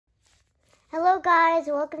Hello guys,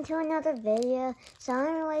 welcome to another video. So I'm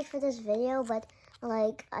gonna wait for this video, but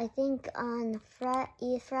I think on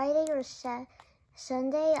Friday or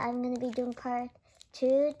Sunday I'm gonna be doing part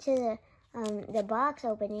 2 to the box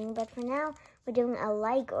opening. But for now, we're doing a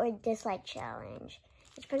like or dislike challenge.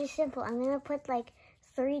 It's pretty simple. I'm gonna put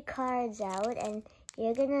 3 cards out, and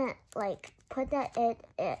you're gonna put that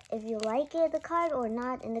if you like the card or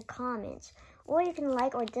not in the comments, or you can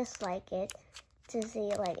like or dislike it. To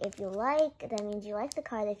see, if you like, that means you like the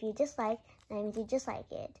card. If you dislike, that means you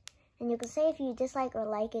dislike it. And you can say if you dislike or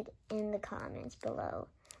like it in the comments below.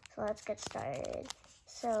 So let's get started.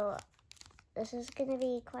 So this is going to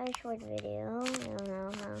be quite a short video. I don't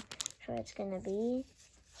know how short it's going to be.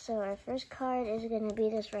 So our first card is going to be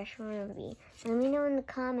this Reshiram V. Let me know in the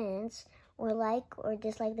comments or like or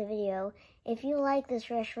dislike the video if you like this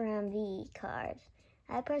Reshiram V card.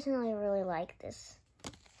 I personally really like this.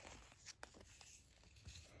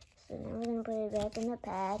 So now we're going to put it back in the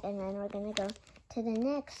pack, and then we're going to go to the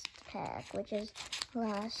next pack, which is the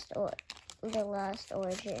Lost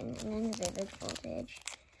Origin, and then the Vivid Voltage.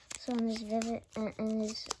 So in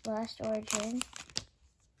this Lost Origin,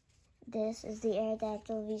 this is the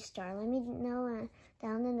Aerodactyl V-Star. Let me know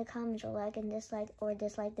down in the comments or like and dislike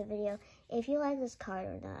the video if you like this card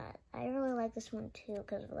or not. I really like this one too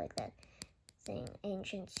because of that thing,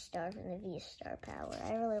 Ancient Star from the V-Star power.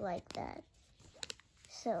 I really like that.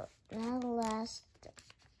 So now the last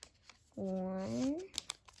one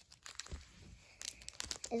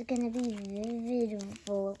is going to be Vivid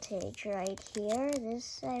Voltage right here.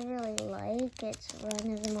 This I really like. It's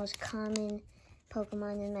one of the most common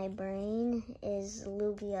Pokemon in my brain is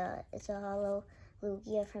Lugia. It's a holo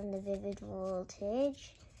Lugia from the Vivid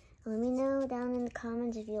Voltage. Let me know down in the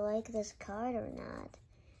comments if you like this card or not.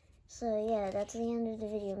 So yeah, that's the end of the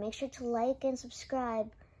video. Make sure to like and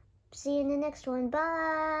subscribe. See you in the next one.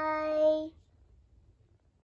 Bye!